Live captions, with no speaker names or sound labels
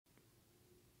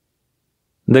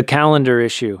The Calendar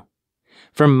Issue.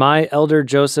 From my elder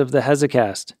Joseph the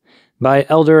Hesychast, by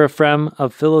Elder Ephrem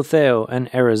of Philotheo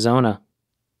and Arizona.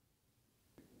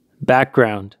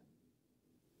 Background.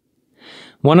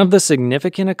 One of the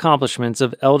significant accomplishments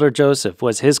of Elder Joseph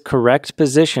was his correct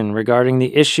position regarding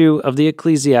the issue of the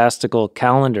ecclesiastical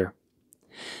calendar.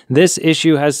 This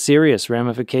issue has serious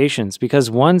ramifications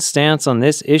because one's stance on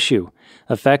this issue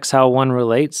affects how one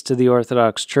relates to the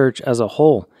Orthodox Church as a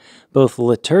whole, both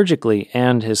liturgically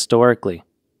and historically.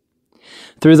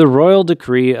 Through the royal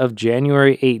decree of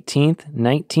January 18,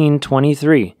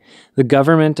 1923, the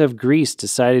government of Greece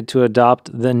decided to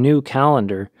adopt the new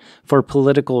calendar for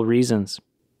political reasons.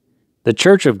 The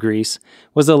Church of Greece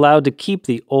was allowed to keep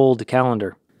the old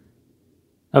calendar.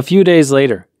 A few days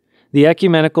later, the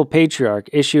Ecumenical Patriarch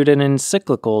issued an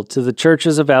encyclical to the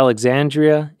churches of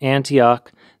Alexandria,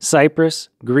 Antioch, Cyprus,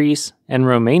 Greece, and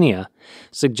Romania,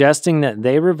 suggesting that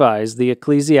they revise the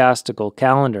ecclesiastical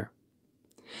calendar.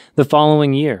 The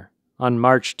following year, on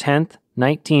March 10,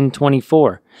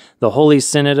 1924, the Holy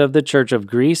Synod of the Church of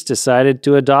Greece decided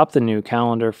to adopt the new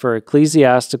calendar for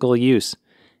ecclesiastical use,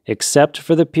 except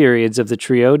for the periods of the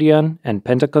Triodion and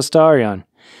Pentecostarion,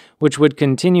 which would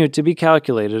continue to be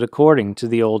calculated according to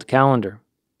the old calendar.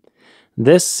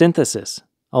 This synthesis,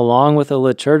 along with the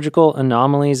liturgical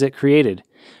anomalies it created,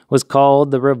 was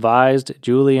called the Revised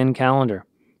Julian Calendar,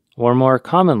 or more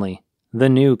commonly, the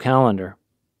New Calendar.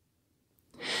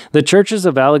 The churches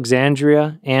of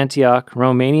Alexandria, Antioch,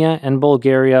 Romania, and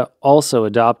Bulgaria also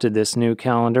adopted this new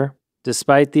calendar,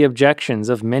 despite the objections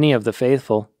of many of the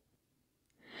faithful.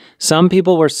 Some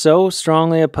people were so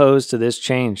strongly opposed to this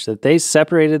change that they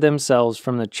separated themselves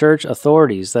from the church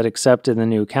authorities that accepted the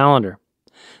new calendar.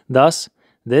 Thus,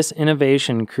 this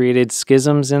innovation created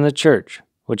schisms in the church,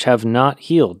 which have not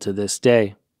healed to this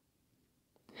day.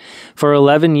 For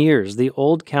 11 years, the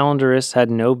old calendarists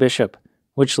had no bishop,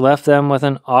 which left them with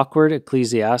an awkward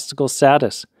ecclesiastical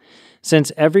status,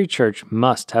 since every church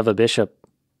must have a bishop.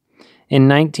 In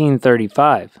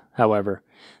 1935, however,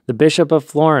 the Bishop of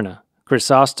Florina,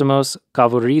 Chrysostomos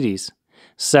Kavouridis,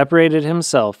 separated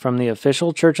himself from the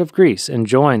official Church of Greece and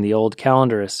joined the old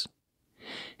calendarists.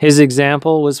 His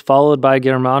example was followed by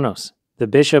Germanos, the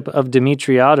Bishop of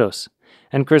Demetriados,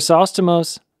 and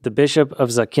Chrysostomos, the Bishop of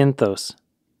Zakynthos.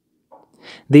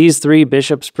 These three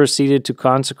bishops proceeded to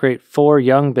consecrate 4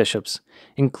 young bishops,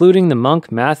 including the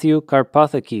monk Matthew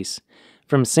Karpathakis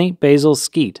from St. Basil's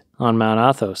Skeet on Mount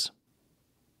Athos.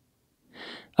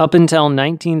 Up until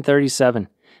 1937,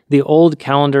 the old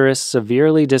calendarists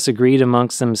severely disagreed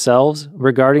amongst themselves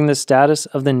regarding the status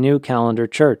of the new calendar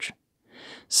church.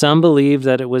 Some believed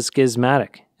that it was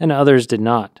schismatic, and others did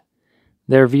not.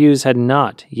 Their views had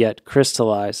not yet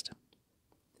crystallized.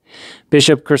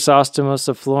 Bishop Chrysostomos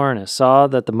of Florina saw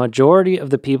that the majority of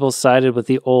the people sided with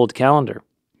the old calendar.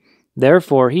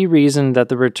 Therefore, he reasoned that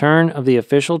the return of the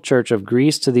official Church of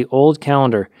Greece to the old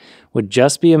calendar would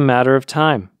just be a matter of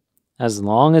time, as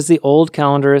long as the old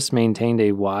calendarists maintained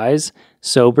a wise,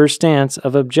 sober stance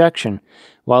of objection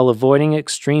while avoiding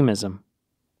extremism.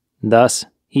 Thus,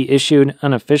 he issued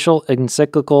an official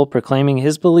encyclical proclaiming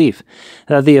his belief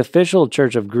that the official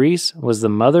Church of Greece was the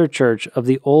mother church of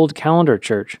the old calendar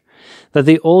church, that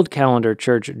the old calendar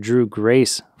church drew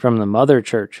grace from the mother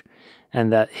church,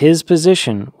 and that his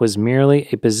position was merely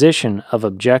a position of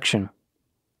objection.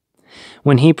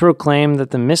 When he proclaimed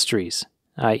that the mysteries,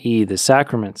 i.e., the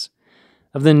sacraments,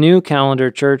 of the new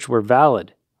calendar church were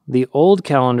valid, the old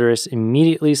calendarists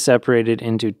immediately separated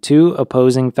into 2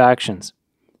 opposing factions: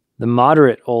 the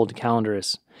moderate old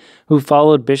calendarists, who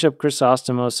followed Bishop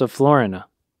Chrysostomos of Florina,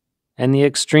 and the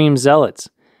extreme zealots,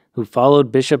 who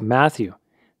followed Bishop Matthew,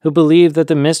 who believed that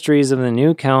the mysteries of the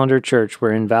new calendar church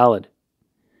were invalid.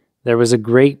 There was a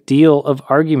great deal of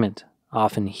argument,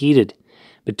 often heated,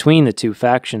 between the 2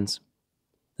 factions.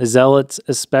 The zealots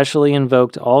especially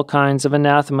invoked all kinds of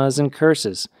anathemas and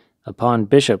curses upon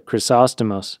Bishop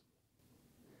Chrysostomos.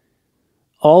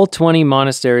 All 20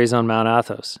 monasteries on Mount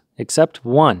Athos, except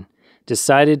 1,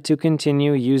 decided to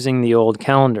continue using the old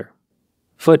calendar.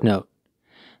 Footnote: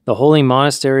 the holy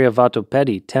monastery of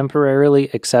Vatopedi temporarily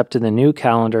accepted the new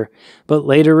calendar, but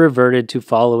later reverted to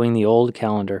following the old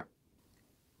calendar.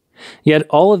 Yet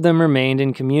all of them remained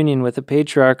in communion with the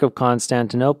Patriarch of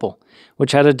Constantinople,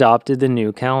 which had adopted the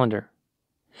new calendar.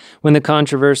 When the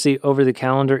controversy over the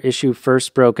calendar issue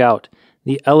first broke out,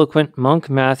 the eloquent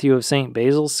monk Matthew of St.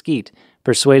 Basil's Skeet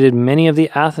persuaded many of the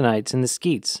Athonites in the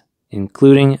Skeets,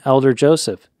 including Elder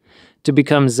Joseph, to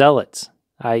become zealots,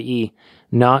 i.e.,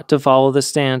 not to follow the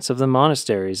stance of the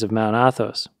monasteries of Mount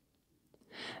Athos.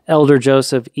 Elder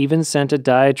Joseph even sent a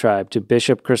diatribe to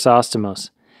Bishop Chrysostomos,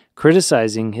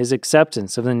 criticizing his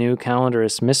acceptance of the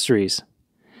New-Calendarist mysteries.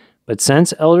 But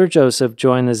since Elder Joseph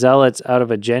joined the Zealots out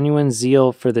of a genuine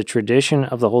zeal for the tradition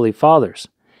of the Holy Fathers,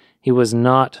 he was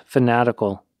not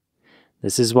fanatical.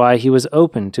 This is why he was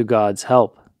open to God's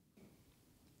help.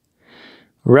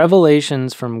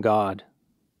 Revelations from God.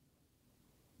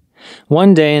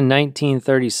 One day in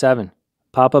 1937,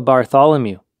 Papa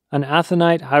Bartholomew, an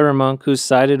Athonite hieromonk who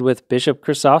sided with Bishop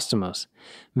Chrysostomos,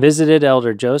 visited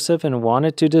Elder Joseph and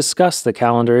wanted to discuss the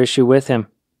calendar issue with him.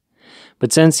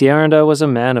 But since Geronda was a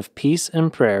man of peace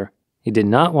and prayer, he did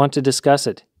not want to discuss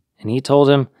it, and he told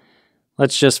him,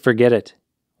 "Let's just forget it.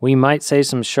 We might say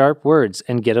some sharp words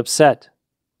and get upset."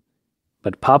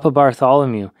 But Papa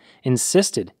Bartholomew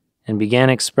insisted and began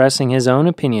expressing his own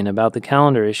opinion about the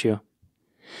calendar issue.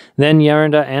 Then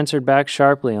Geronda answered back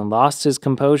sharply and lost his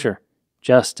composure,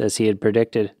 just as he had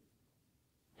predicted.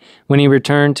 When he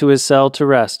returned to his cell to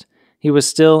rest, he was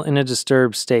still in a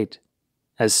disturbed state.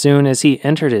 As soon as he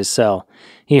entered his cell,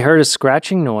 he heard a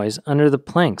scratching noise under the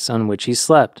planks on which he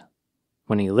slept.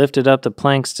 When he lifted up the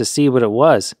planks to see what it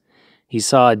was, he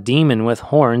saw a demon with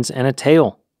horns and a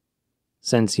tail.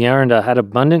 Since Geronda had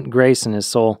abundant grace in his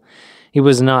soul, he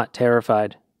was not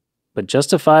terrified, but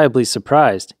justifiably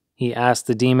surprised. He asked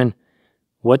the demon,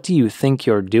 "What do you think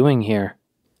you're doing here?"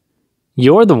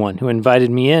 "You're the one who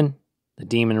invited me in," the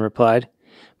demon replied,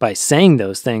 "by saying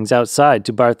those things outside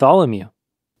to Bartholomew."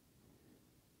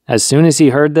 As soon as he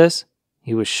heard this,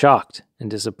 he was shocked and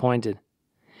disappointed.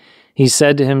 He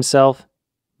said to himself,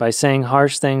 "By saying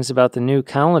harsh things about the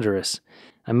New-Calendarists,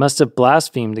 I must have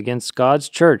blasphemed against God's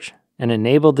church and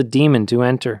enabled the demon to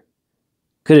enter.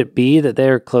 Could it be that they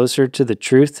are closer to the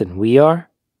truth than we are?"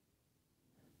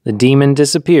 The demon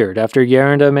disappeared after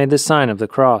Geronda made the sign of the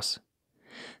cross.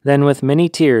 Then with many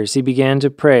tears he began to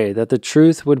pray that the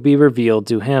truth would be revealed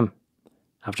to him.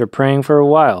 After praying for a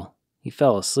while, he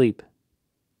fell asleep.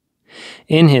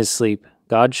 In his sleep,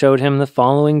 God showed him the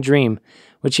following dream,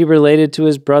 which he related to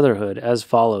his brotherhood as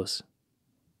follows.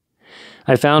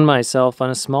 "I found myself on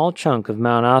a small chunk of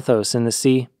Mount Athos in the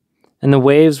sea, and the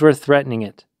waves were threatening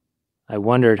it. I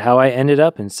wondered how I ended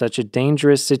up in such a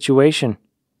dangerous situation.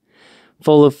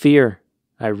 Full of fear,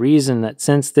 I reasoned that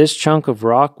since this chunk of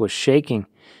rock was shaking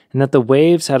and that the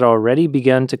waves had already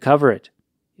begun to cover it,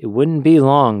 it wouldn't be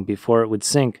long before it would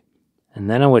sink, and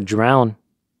then I would drown.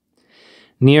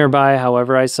 Nearby,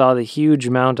 however, I saw the huge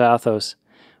Mount Athos,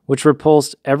 which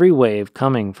repulsed every wave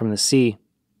coming from the sea.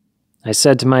 I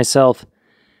said to myself,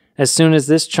 as soon as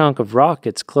this chunk of rock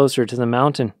gets closer to the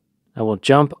mountain, I will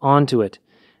jump onto it,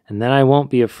 and then I won't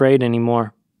be afraid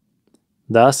anymore.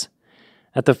 Thus,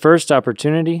 at the first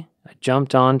opportunity, I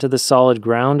jumped onto the solid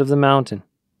ground of the mountain.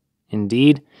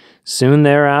 Indeed, soon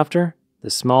thereafter, the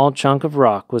small chunk of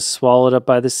rock was swallowed up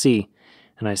by the sea,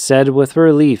 and I said with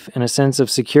relief and a sense of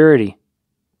security,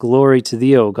 'Glory to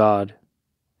thee, O God.'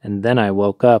 And then I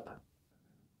woke up."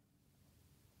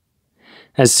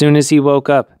 As soon as he woke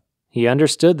up, he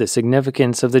understood the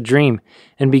significance of the dream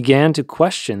and began to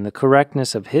question the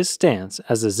correctness of his stance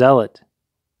as a zealot.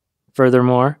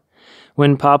 Furthermore,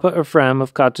 when Papa Ephrem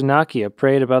of Katunakia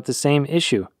prayed about the same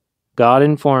issue, God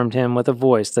informed him with a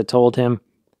voice that told him,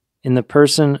 "In the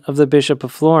person of the Bishop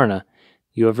of Florina,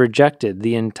 you have rejected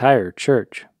the entire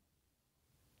church."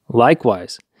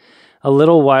 Likewise, a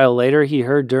little while later he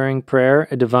heard during prayer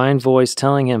a divine voice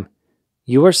telling him,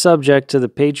 "You are subject to the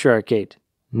Patriarchate,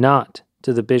 not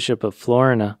to the Bishop of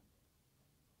Florina."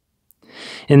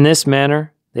 In this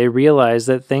manner, they realized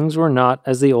that things were not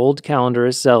as the old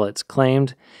calendarist zealots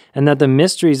claimed, and that the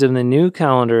mysteries of the new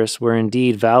calendarists were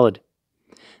indeed valid.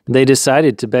 They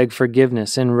decided to beg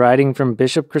forgiveness in writing from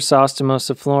Bishop Chrysostomos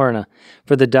of Florina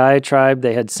for the diatribe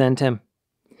they had sent him.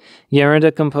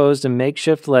 Geronda composed a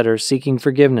makeshift letter seeking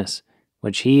forgiveness,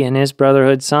 which he and his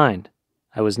brotherhood signed.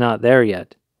 I was not there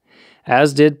yet,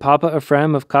 as did Papa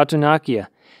Ephrem of Katunakia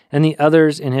and the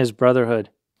others in his brotherhood.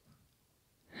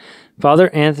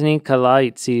 Father Anthony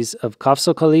Kalaitzis of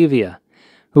Kafsokalivia,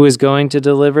 who was going to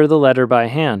deliver the letter by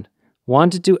hand,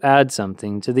 wanted to add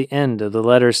something to the end of the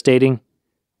letter stating,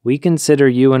 "We consider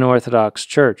you an Orthodox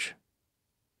church."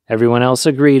 Everyone else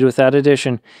agreed with that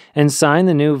addition and signed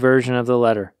the new version of the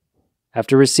letter.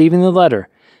 After receiving the letter,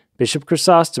 Bishop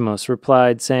Chrysostomos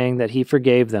replied saying that he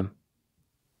forgave them.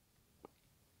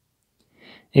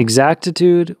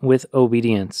 Exactitude with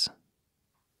obedience.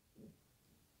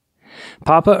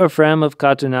 Papa Ephrem of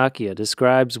Katunakia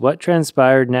describes what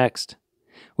transpired next,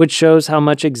 which shows how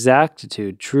much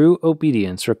exactitude true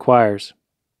obedience requires.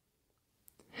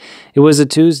 It was a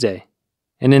Tuesday,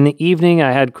 and in the evening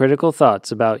I had critical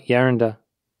thoughts about Geronda.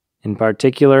 In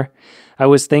particular, I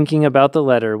was thinking about the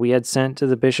letter we had sent to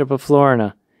the Bishop of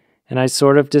Florina, and I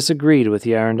sort of disagreed with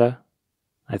Geronda.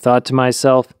 I thought to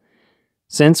myself,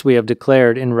 since we have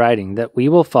declared in writing that we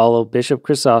will follow Bishop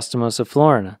Chrysostomos of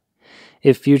Florina,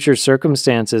 if future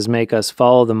circumstances make us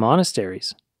follow the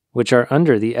monasteries, which are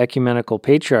under the ecumenical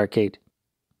patriarchate,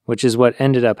 which is what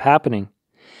ended up happening,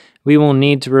 we will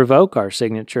need to revoke our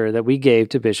signature that we gave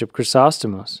to Bishop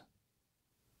Chrysostomos.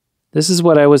 This is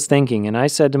what I was thinking, and I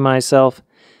said to myself,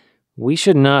 we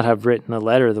should not have written the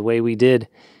letter the way we did,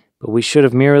 but we should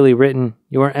have merely written,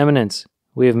 Your Eminence,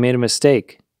 we have made a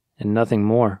mistake, and nothing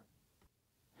more.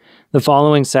 The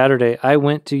following Saturday, I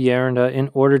went to Geronda in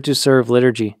order to serve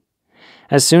liturgy.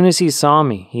 As soon as he saw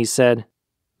me, he said,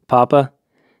 Papa,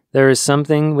 there is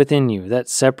something within you that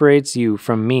separates you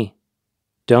from me.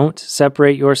 Don't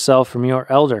separate yourself from your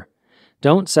elder.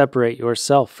 Don't separate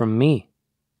yourself from me.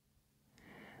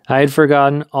 I had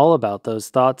forgotten all about those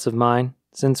thoughts of mine,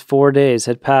 since 4 days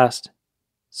had passed.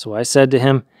 So I said to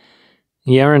him,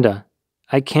 Geronda,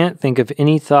 I can't think of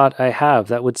any thought I have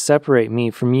that would separate me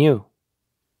from you.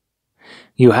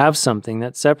 You have something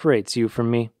that separates you from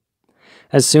me.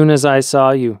 As soon as I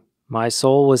saw you, my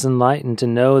soul was enlightened to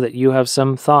know that you have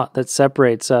some thought that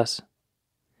separates us.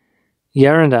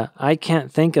 Geronda, I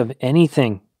can't think of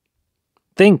anything.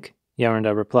 Think,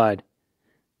 Geronda replied.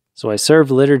 So I served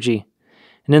liturgy,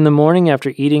 and in the morning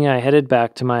after eating I headed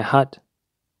back to my hut.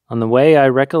 On the way I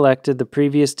recollected the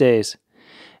previous days,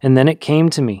 and then it came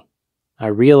to me. I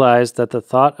realized that the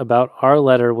thought about our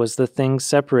letter was the thing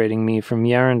separating me from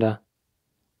Geronda.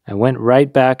 I went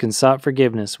right back and sought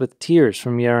forgiveness with tears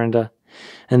from Geronda,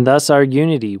 and thus our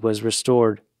unity was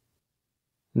restored.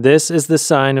 This is the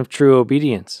sign of true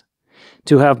obedience,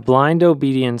 to have blind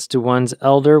obedience to one's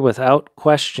elder without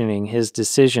questioning his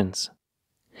decisions.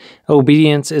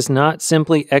 Obedience is not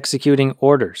simply executing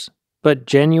orders, but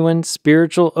genuine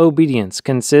spiritual obedience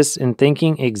consists in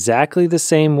thinking exactly the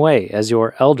same way as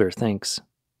your elder thinks.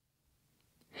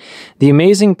 The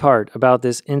amazing part about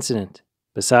this incident,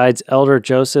 besides Elder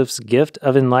Joseph's gift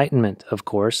of enlightenment, of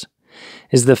course,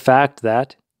 is the fact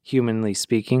that, humanly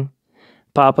speaking,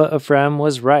 Papa Ephrem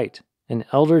was right and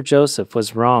Elder Joseph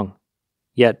was wrong,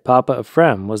 yet Papa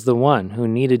Ephrem was the one who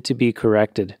needed to be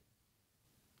corrected.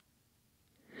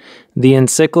 The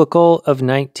Encyclical of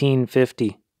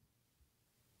 1950.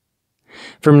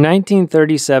 From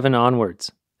 1937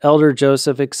 onwards, Elder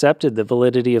Joseph accepted the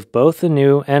validity of both the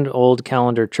new and old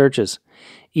calendar churches,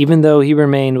 even though he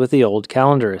remained with the old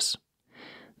calendarists.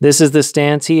 This is the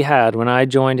stance he had when I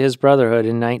joined his brotherhood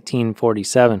in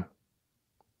 1947.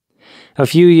 A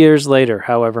few years later,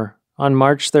 however, on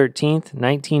March 13,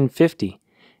 1950,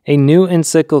 a new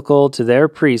encyclical to their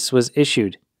priests was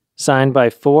issued, signed by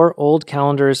 4 old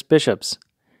calendarist bishops,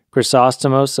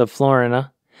 Chrysostomos of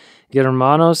Florina,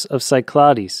 Germanos of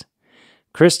Cyclades,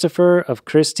 Christopher of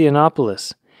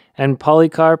Christianopolis, and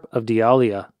Polycarp of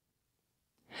Dialia.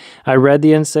 I read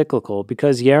the encyclical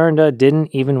because Geronda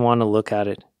didn't even want to look at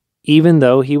it, even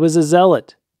though he was a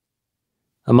zealot.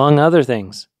 Among other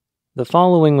things, the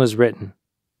following was written.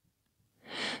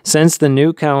 Since the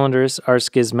New-Calendarists are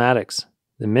schismatics,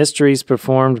 the mysteries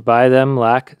performed by them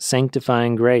lack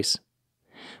sanctifying grace.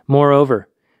 Moreover,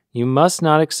 you must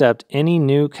not accept any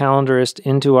New-Calendarist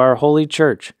into our holy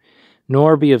church,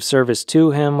 nor be of service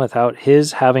to him without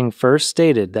his having first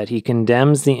stated that he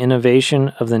condemns the innovation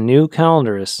of the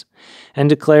New-Calendarists and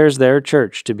declares their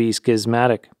church to be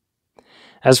schismatic.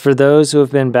 As for those who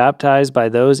have been baptized by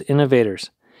those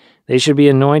innovators, they should be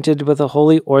anointed with a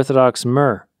holy Orthodox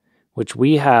myrrh, which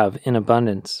we have in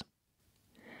abundance.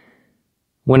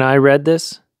 When I read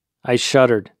this, I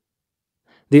shuddered.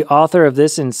 The author of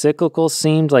this encyclical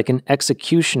seemed like an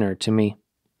executioner to me.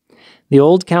 The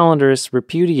old calendarists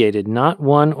repudiated not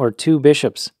 1 or 2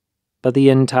 bishops, but the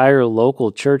entire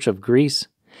local church of Greece,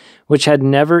 which had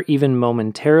never even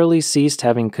momentarily ceased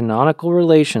having canonical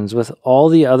relations with all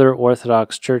the other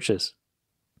Orthodox churches.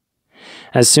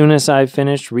 As soon as I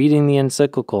finished reading the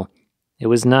encyclical, it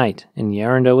was night and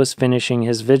Geronda was finishing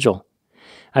his vigil.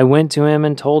 I went to him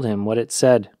and told him what it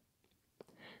said.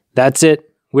 That's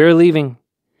it, we're leaving.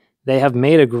 They have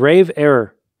made a grave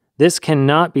error. This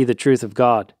cannot be the truth of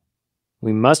God.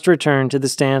 We must return to the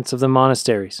stance of the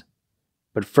monasteries.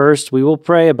 But first we will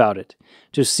pray about it,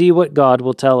 to see what God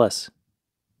will tell us.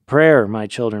 Prayer, my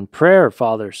children, prayer,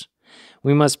 fathers.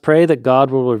 We must pray that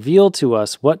God will reveal to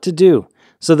us what to do,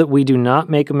 so that we do not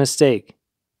make a mistake.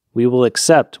 We will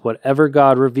accept whatever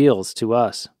God reveals to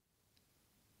us.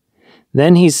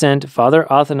 Then he sent Father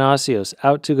Athanasios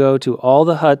out to go to all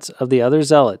the huts of the other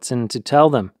zealots and to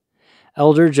tell them,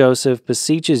 Elder Joseph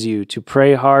beseeches you to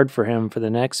pray hard for him for the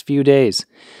next few days,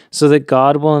 so that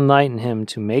God will enlighten him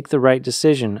to make the right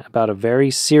decision about a very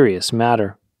serious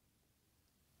matter.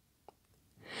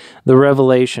 The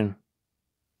revelation.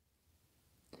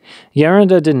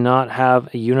 Geronda did not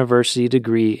have a university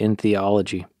degree in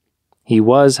theology. He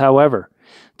was, however,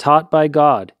 taught by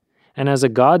God, and as a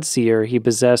God-seer he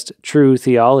possessed true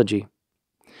theology.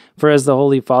 For as the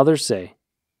Holy Fathers say,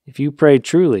 if you pray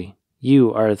truly,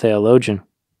 you are a theologian.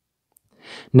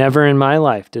 Never in my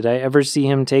life did I ever see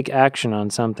him take action on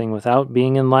something without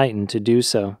being enlightened to do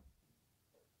so.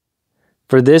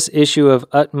 For this issue of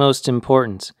utmost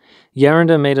importance,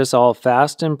 Geronda made us all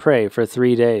fast and pray for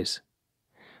 3 days.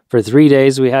 For 3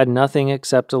 days we had nothing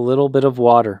except a little bit of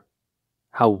water.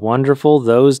 How wonderful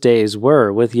those days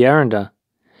were with Geronda!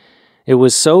 It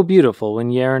was so beautiful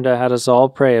when Geronda had us all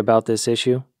pray about this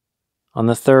issue. On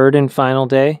the third and final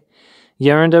day,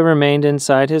 Geronda remained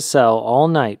inside his cell all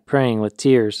night praying with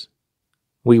tears.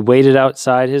 We waited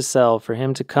outside his cell for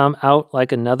him to come out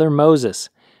like another Moses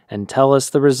and tell us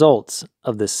the results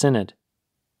of the synod.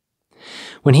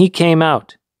 When he came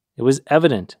out, it was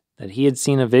evident that he had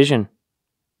seen a vision.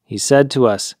 He said to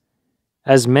us,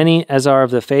 "As many as are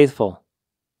of the faithful,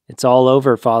 it's all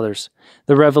over, fathers.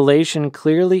 The revelation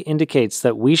clearly indicates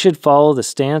that we should follow the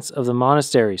stance of the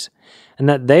monasteries, and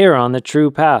that they are on the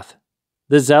true path.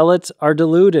 The zealots are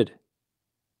deluded."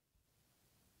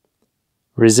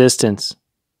 Resistance.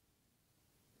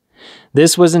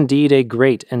 This was indeed a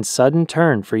great and sudden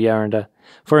turn for Geronda,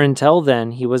 for until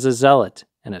then he was a zealot,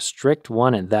 and a strict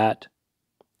one at that.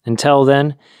 Until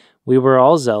then, we were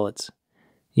all zealots.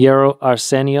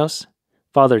 Arsenios,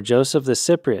 Father Joseph the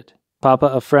Cypriot,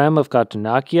 Papa Ephraim of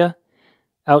Katonakia,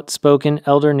 outspoken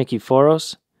Elder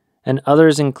Nikephoros, and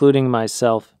others including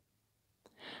myself.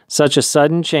 Such a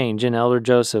sudden change in Elder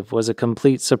Joseph was a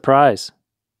complete surprise.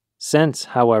 Since,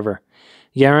 however,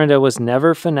 Geronda was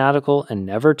never fanatical and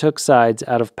never took sides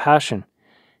out of passion,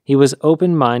 he was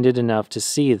open-minded enough to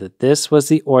see that this was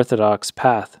the orthodox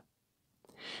path.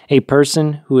 A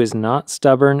person who is not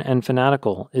stubborn and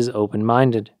fanatical is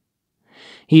open-minded.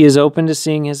 He is open to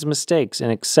seeing his mistakes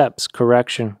and accepts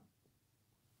correction.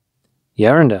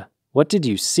 "Geronda, what did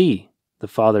you see?" the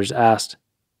fathers asked.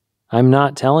 "I'm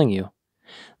not telling you.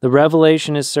 The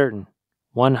revelation is certain,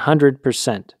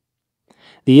 100%.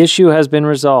 The issue has been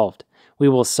resolved. We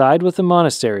will side with the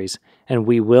monasteries, and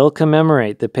we will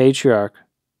commemorate the patriarch."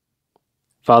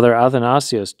 Father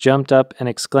Athanasios jumped up and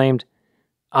exclaimed,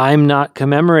 "I'm not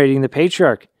commemorating the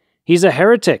patriarch. He's a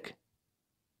heretic."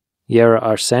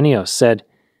 Arsenios said,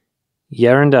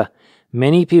 "Geronda,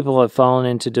 many people have fallen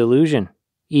into delusion,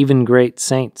 even great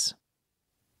saints."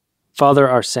 Father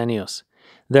Arsenios,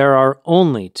 there are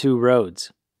only 2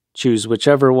 roads. Choose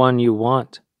whichever one you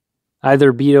want.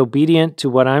 Either be obedient to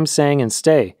what I'm saying and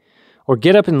stay, or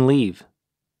get up and leave.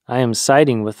 I am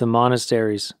siding with the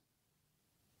monasteries.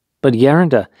 "But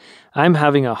Geronda, I'm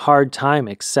having a hard time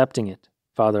accepting it,"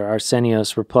 Father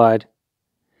Arsenios replied.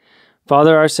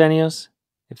 "Father Arsenios,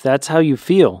 if that's how you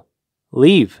feel,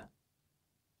 leave."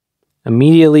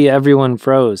 Immediately everyone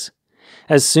froze.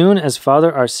 As soon as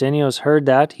Father Arsenios heard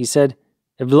that, he said,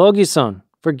 "Evlogison,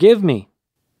 forgive me."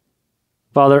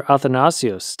 Father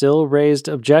Athanasios still raised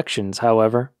objections,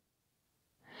 however.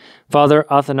 "Father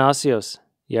Athanasios,"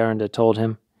 Geronda told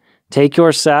him, "take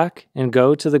your sack and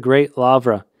go to the great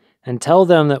Lavra, and tell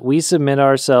them that we submit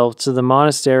ourselves to the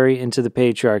monastery and to the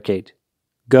patriarchate.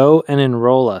 Go and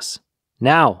enroll us,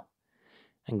 now,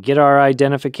 and get our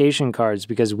identification cards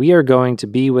because we are going to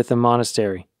be with the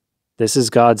monastery. This is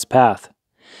God's path.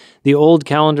 The old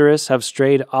calendarists have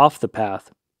strayed off the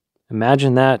path.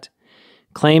 Imagine that,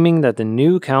 claiming that the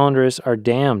new calendarists are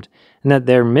damned and that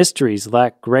their mysteries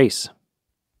lack grace."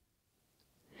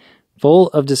 Full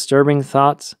of disturbing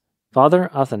thoughts, Father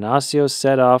Athanasios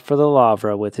set off for the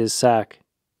Lavra with his sack.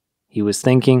 He was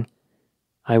thinking,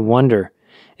 "I wonder,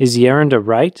 is Geronda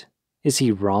right? Is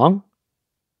he wrong?"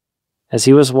 As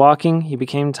he was walking, he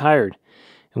became tired,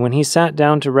 and when he sat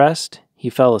down to rest, he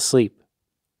fell asleep.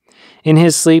 In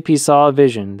his sleep, he saw a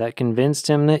vision that convinced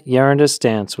him that Geronda's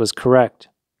stance was correct.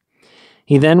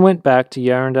 He then went back to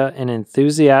Geronda and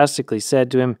enthusiastically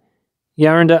said to him,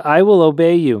 "Geronda, I will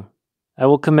obey you. I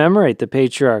will commemorate the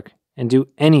patriarch and do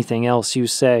anything else you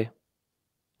say.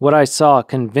 What I saw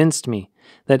convinced me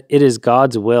that it is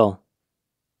God's will."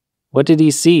 What did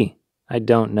he see? I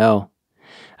don't know.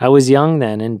 I was young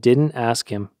then and didn't ask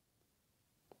him.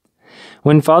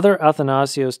 When Father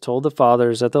Athanasios told the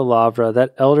fathers at the Lavra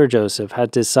that Elder Joseph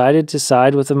had decided to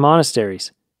side with the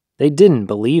monasteries, they didn't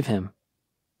believe him.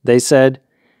 They said,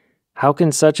 "How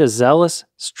can such a zealous,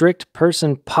 strict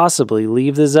person possibly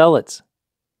leave the zealots?"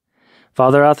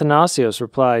 Father Athanasios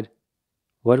replied,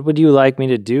 "What would you like me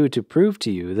to do to prove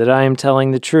to you that I am telling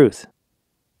the truth?"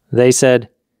 They said,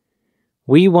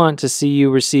 "We want to see you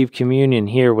receive communion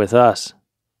here with us."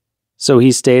 So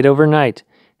he stayed overnight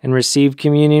and received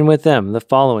communion with them the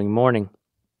following morning.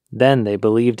 Then they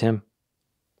believed him.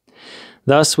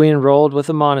 Thus we enrolled with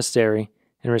the monastery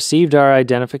and received our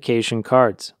identification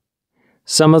cards.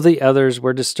 Some of the others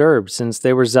were disturbed since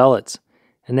they were zealots,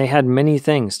 and they had many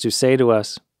things to say to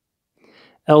us.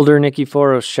 Elder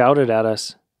Nikephoros shouted at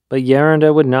us, but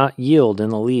Geronda would not yield in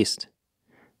the least.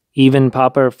 Even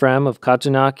Papa Ephrem of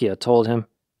Katonakia told him,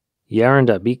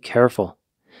 "Geronda, be careful.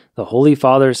 The Holy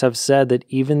Fathers have said that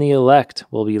even the elect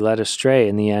will be led astray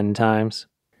in the end times.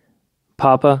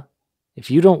 Papa, if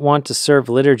you don't want to serve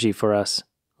liturgy for us,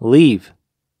 leave.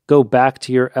 Go back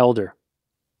to your elder."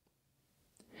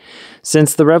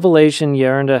 Since the revelation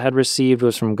Geronda had received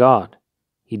was from God,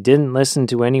 he didn't listen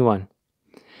to anyone.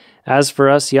 As for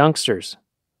us youngsters,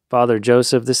 Father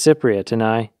Joseph the Cypriot and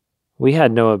I, we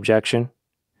had no objection.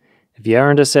 If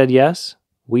Geronda said yes,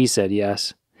 we said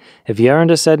yes. If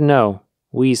Geronda said no,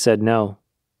 we said no.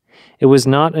 It was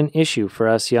not an issue for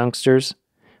us youngsters.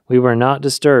 We were not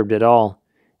disturbed at all,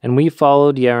 and we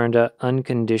followed Geronda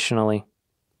unconditionally.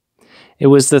 It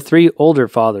was the three older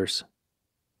fathers,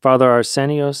 Father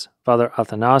Arsenios, Father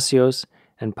Athanasios,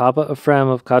 and Papa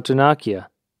Ephrem of Katonakia,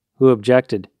 who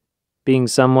objected, being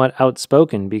somewhat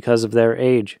outspoken because of their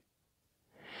age.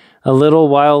 A little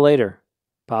while later,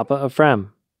 Papa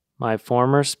Ephrem, my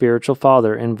former spiritual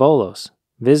father in Volos,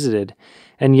 visited,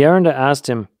 and Geronda asked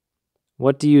him,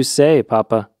 "What do you say,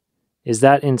 Papa? Is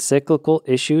that encyclical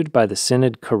issued by the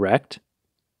synod correct?"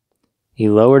 He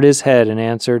lowered his head and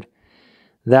answered,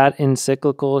 "That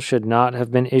encyclical should not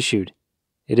have been issued.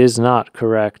 It is not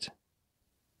correct."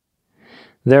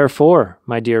 Therefore,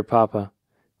 my dear Papa,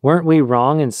 weren't we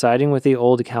wrong in siding with the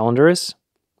old calendarists?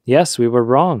 Yes, we were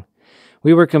wrong.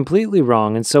 We were completely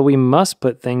wrong, and so we must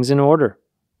put things in order.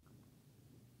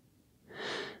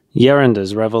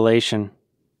 Geronda's revelation.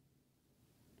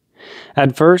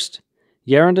 At first,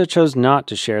 Geronda chose not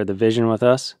to share the vision with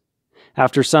us.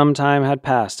 After some time had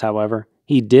passed, however,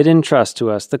 he did entrust to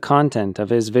us the content of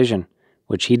his vision,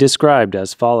 which he described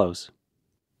as follows.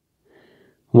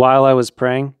 While I was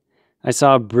praying, I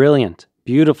saw a brilliant,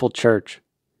 beautiful church.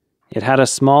 It had a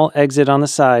small exit on the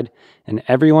side, and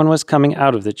everyone was coming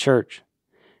out of the church.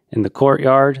 In the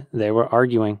courtyard, they were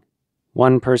arguing.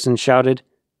 One person shouted,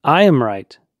 "I am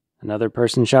right." Another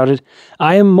person shouted,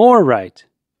 "I am more right."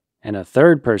 And a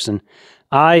third person,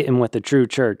 "I am with the true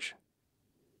church."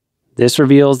 This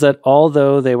reveals that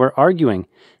although they were arguing,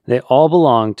 they all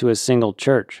belong to a single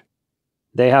church.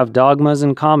 They have dogmas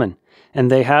in common, and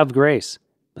they have grace,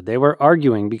 but they were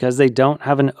arguing because they don't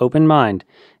have an open mind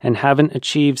and haven't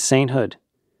achieved sainthood.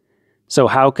 So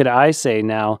how could I say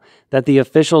now that the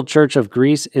official church of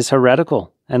Greece is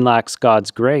heretical and lacks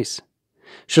God's grace?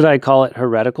 Should I call it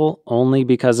heretical only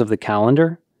because of the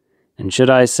calendar? And should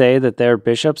I say that their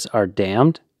bishops are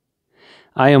damned?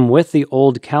 I am with the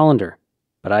old calendar,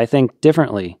 but I think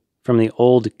differently from the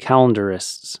old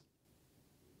calendarists.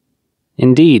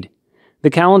 Indeed, the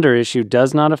calendar issue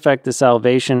does not affect the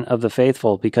salvation of the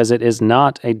faithful because it is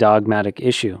not a dogmatic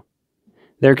issue.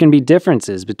 There can be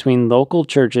differences between local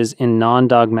churches in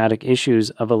non-dogmatic issues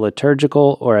of a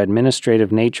liturgical or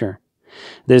administrative nature.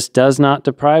 This does not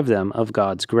deprive them of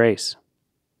God's grace.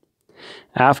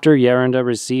 After Geronda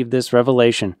received this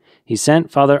revelation, he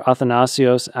sent Father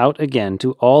Athanasios out again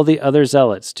to all the other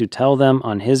zealots to tell them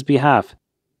on his behalf,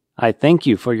 "I thank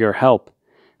you for your help.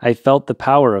 I felt the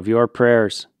power of your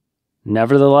prayers.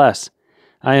 Nevertheless,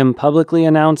 I am publicly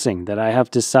announcing that I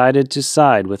have decided to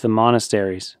side with the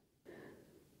monasteries."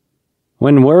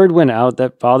 When word went out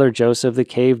that Father Joseph the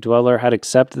cave dweller had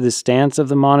accepted the stance of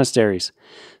the monasteries,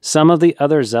 some of the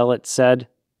other zealots said,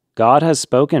 "God has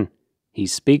spoken. He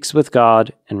speaks with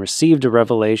God and received a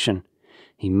revelation.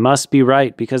 He must be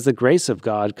right because the grace of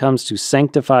God comes to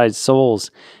sanctified souls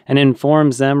and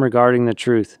informs them regarding the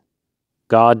truth.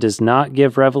 God does not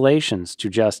give revelations to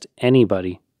just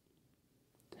anybody."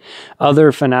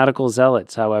 Other fanatical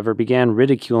zealots, however, began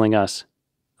ridiculing us.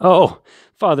 "Oh,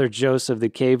 Father Joseph the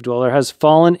cave dweller has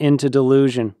fallen into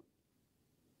delusion."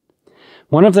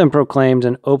 One of them proclaimed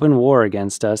an open war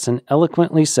against us and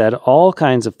eloquently said all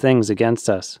kinds of things against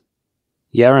us.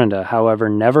 Geronda, however,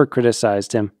 never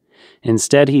criticized him.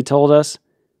 Instead, he told us,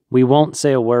 "We won't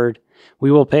say a word.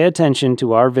 We will pay attention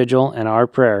to our vigil and our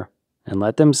prayer, and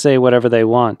let them say whatever they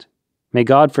want. May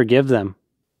God forgive them."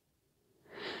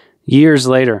 Years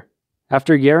later,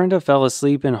 after Geronda fell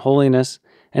asleep in holiness,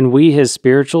 and we, his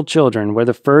spiritual children, were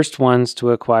the first ones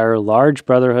to acquire large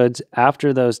brotherhoods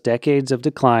after those decades of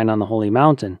decline on the Holy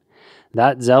Mountain,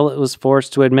 that zealot was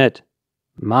forced to admit,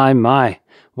 My,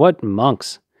 what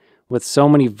monks, with so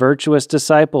many virtuous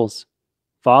disciples.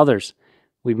 Fathers,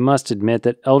 we must admit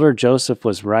that Elder Joseph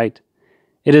was right.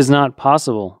 It is not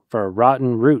possible for a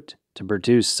rotten root to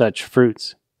produce such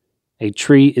fruits. A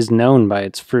tree is known by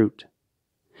its fruit.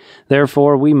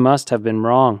 Therefore, we must have been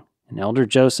wrong, and Elder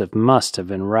Joseph must have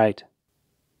been right.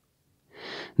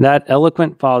 That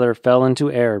eloquent father fell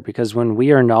into error because when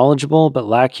we are knowledgeable but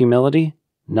lack humility,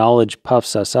 knowledge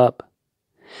puffs us up.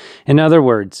 In other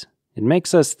words, it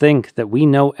makes us think that we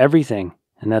know everything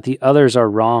and that the others are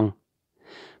wrong.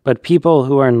 But people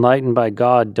who are enlightened by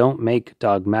God don't make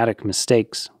dogmatic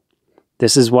mistakes.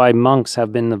 This is why monks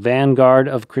have been the vanguard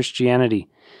of Christianity,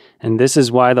 and this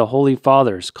is why the Holy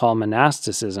Fathers call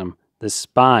monasticism the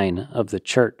spine of the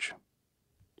Church.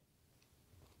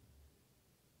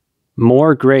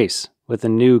 More grace with the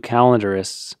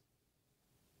New-Calendarists.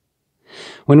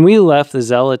 When we left the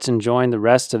Zealots and joined the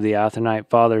rest of the Athonite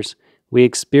Fathers, we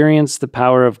experienced the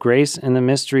power of grace and the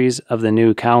mysteries of the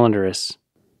New-Calendarists.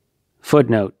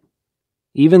 Footnote: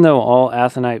 even though all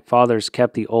Athonite Fathers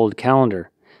kept the old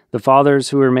calendar, the Fathers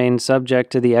who remained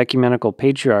subject to the Ecumenical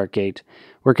Patriarchate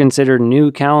were considered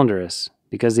New-Calendarists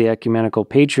because the Ecumenical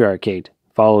Patriarchate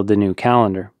followed the new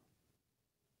calendar.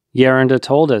 Geronda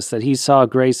told us that he saw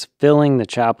grace filling the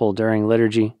chapel during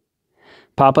liturgy.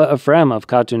 Papa Ephrem of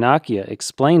Katunakia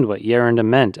explained what Geronda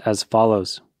meant as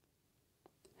follows.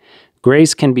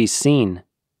 Grace can be seen.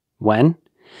 When?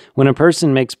 When a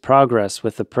person makes progress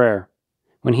with the prayer,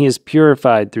 when he is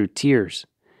purified through tears,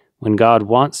 when God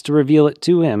wants to reveal it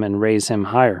to him and raise him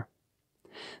higher.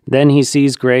 Then he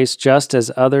sees grace just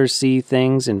as others see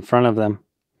things in front of them.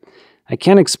 I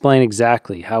can't explain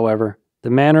exactly, however, the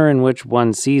manner in which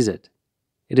one sees it.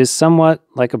 It is somewhat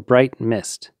like a bright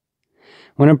mist.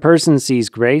 When a person sees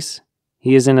grace,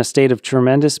 he is in a state of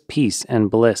tremendous peace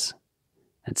and bliss.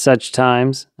 At such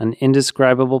times, an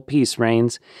indescribable peace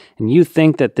reigns, and you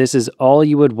think that this is all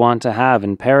you would want to have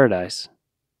in paradise.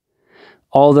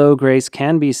 Although grace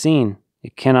can be seen,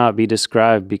 it cannot be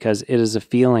described because it is a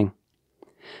feeling.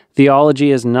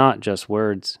 Theology is not just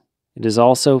words, it is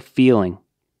also feeling.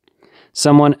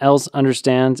 Someone else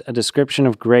understands a description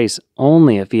of grace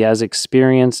only if he has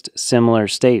experienced similar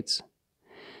states.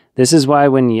 This is why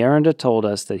when Geronda told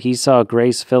us that he saw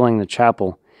grace filling the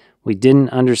chapel, we didn't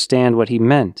understand what he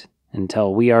meant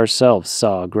until we ourselves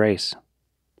saw grace.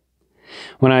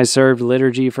 When I served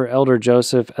liturgy for Elder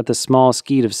Joseph at the small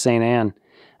skete of St. Anne,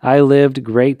 I lived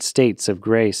great states of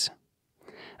grace.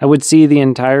 I would see the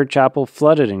entire chapel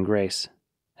flooded in grace.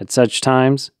 At such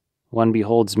times, one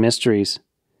beholds mysteries.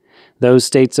 Those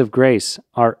states of grace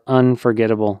are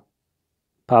unforgettable.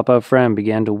 Papa Ephrem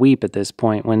began to weep at this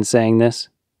point when saying this.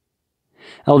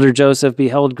 Elder Joseph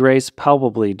beheld grace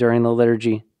palpably during the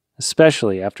liturgy,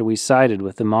 especially after we sided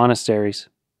with the monasteries.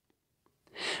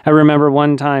 I remember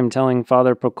one time telling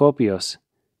Father Procopios,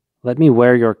 "Let me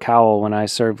wear your cowl when I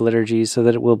serve liturgy so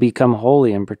that it will become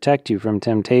holy and protect you from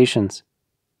temptations."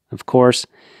 Of course,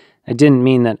 I didn't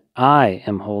mean that I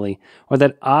am holy or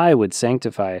that I would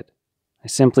sanctify it. I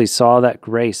simply saw that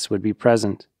grace would be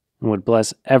present and would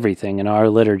bless everything in our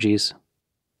liturgies.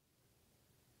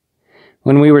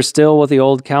 When we were still with the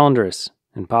old calendarists,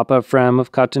 and Papa Ephrem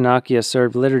of Katunakia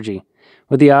served liturgy,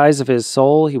 with the eyes of his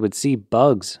soul he would see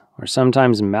bugs or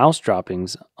sometimes mouse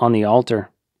droppings on the altar.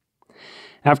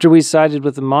 After we sided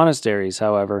with the monasteries,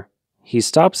 however, he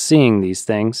stopped seeing these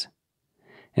things.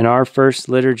 In our first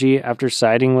liturgy after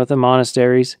siding with the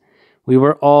monasteries, we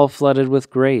were all flooded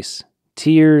with grace,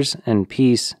 tears, and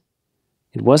peace.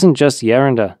 It wasn't just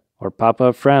Geronda or Papa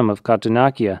Ephrem of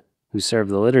Katunakia who served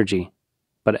the liturgy,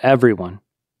 but everyone.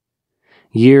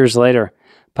 Years later,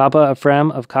 Papa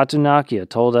Ephrem of Katunakia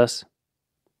told us,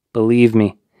 "Believe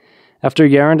me, after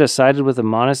Geronda sided with the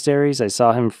monasteries, I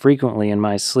saw him frequently in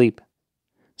my sleep.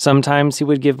 Sometimes he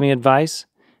would give me advice,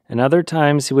 and other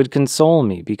times he would console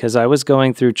me because I was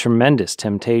going through tremendous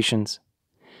temptations.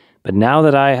 But now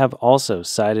that I have also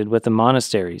sided with the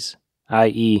monasteries,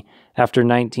 i.e., after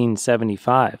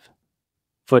 1975,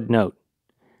 footnote,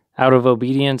 out of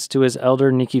obedience to his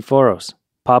elder Nikephoros,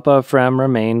 Papa Ephrem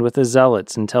remained with the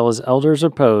Zealots until his elders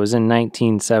repose in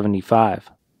 1975.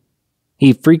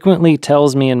 He frequently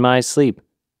tells me in my sleep,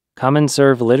 'Come and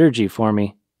serve liturgy for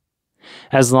me.'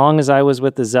 As long as I was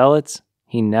with the Zealots,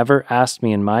 he never asked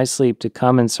me in my sleep to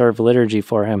come and serve liturgy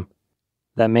for him.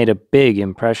 That made a big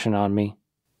impression on me."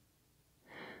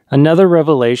 Another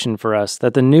revelation for us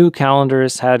that the new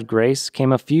calendarists had grace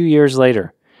came a few years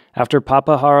later, after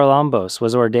Papa Haralambos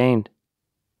was ordained.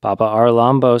 Papa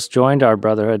Haralambos joined our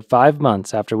brotherhood 5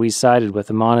 months after we sided with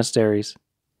the monasteries.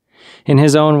 In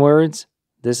his own words,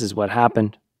 this is what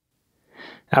happened.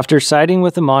 After siding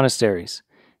with the monasteries,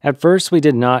 at first we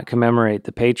did not commemorate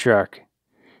the patriarch.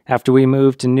 After we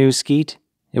moved to New Skete,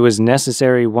 It was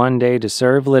necessary one day to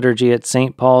serve liturgy at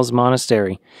St. Paul's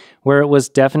Monastery, where it was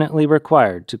definitely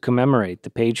required to commemorate the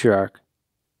patriarch.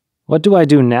 "What do I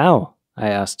do now?" I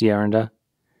asked Geronda.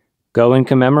 "Go and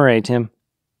commemorate him,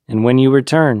 and when you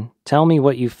return, tell me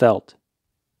what you felt."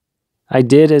 I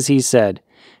did as he said,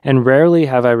 and rarely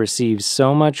have I received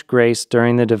so much grace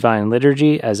during the Divine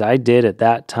Liturgy as I did at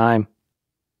that time.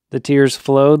 The tears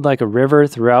flowed like a river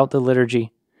throughout the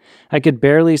liturgy. I could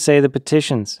barely say the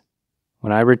petitions.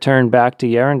 When I returned back to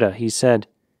Geronda, he said,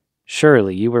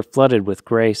 "Surely you were flooded with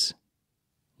grace."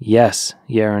 "Yes,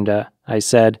 Geronda," I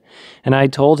said, and I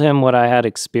told him what I had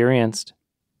experienced.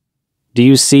 "Do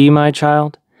you see, my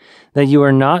child, that you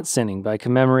are not sinning by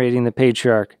commemorating the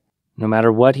patriarch, no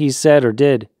matter what he said or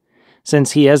did,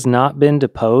 since he has not been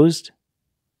deposed?"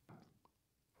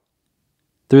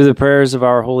 Through the prayers of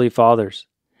our holy fathers,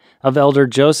 of Elder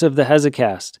Joseph the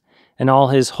Hesychast, and all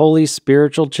his holy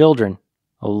spiritual children,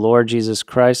 O Lord Jesus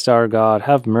Christ our God,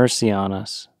 have mercy on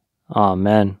us.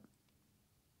 Amen.